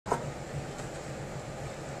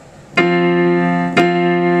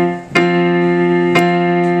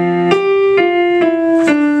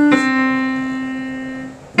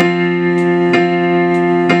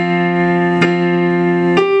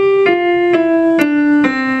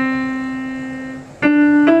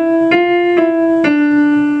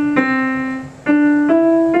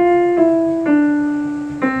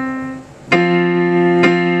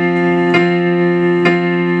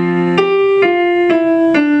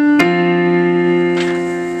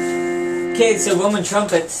Okay, so Roman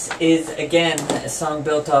Trumpets is, again, a song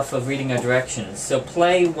built off of reading our directions. So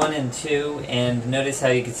play 1 and 2, and notice how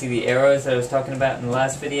you can see the arrows that I was talking about in the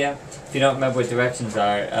last video. If you don't remember what directions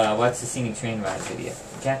are, watch the Scenic Train Ride video,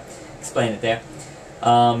 okay? Explain it there.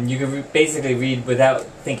 You can basically read without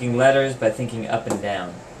thinking letters, by thinking up and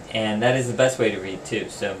down. And that is the best way to read, too,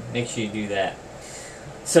 so make sure you do that.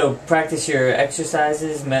 So practice your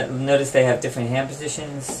exercises. Notice they have different hand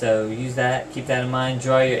positions, so use that. Keep that in mind.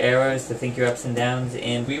 Draw your arrows to think your ups and downs,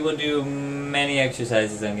 and we will do many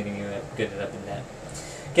exercises on getting you good at up and down.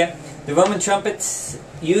 Okay, the Roman trumpets,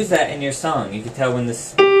 use that in your song. You can tell when the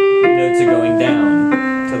notes are going down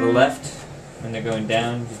to the left. When they're going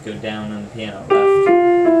down, just go down on the piano, left.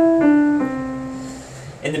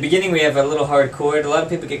 In the beginning we have a little hard chord. A lot of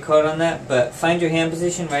people get caught on that, but find your hand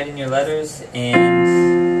position, write in your letters, and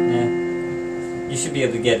you should be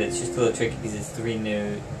able to get it. It's just a little tricky because it's three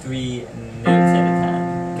notes at a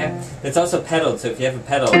time. Okay? It's also pedaled, so if you have a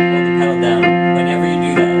pedal, hold the pedal down whenever you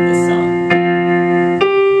do that in this song.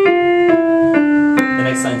 The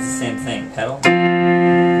next line's the same thing. Pedal.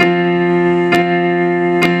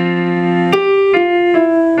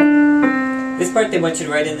 This part they want you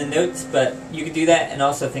to write in the notes, but you can do that and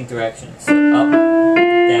also think directions. So up,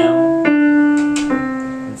 down,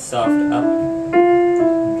 and soft up,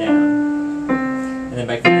 down, and then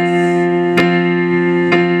back to this.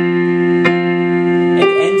 It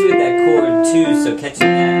ends with that chord too, so catching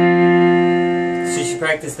that. So you should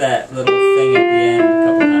practice that little thing at the end a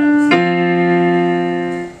couple times.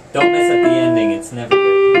 Don't mess up the ending, it's never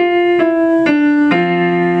good.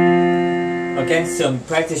 Okay, so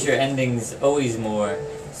practice your endings always more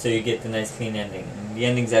so you get the nice clean ending. And the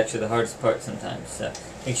ending's actually the hardest part sometimes, so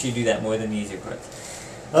make sure you do that more than the easier parts.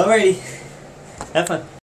 Alrighty, have fun.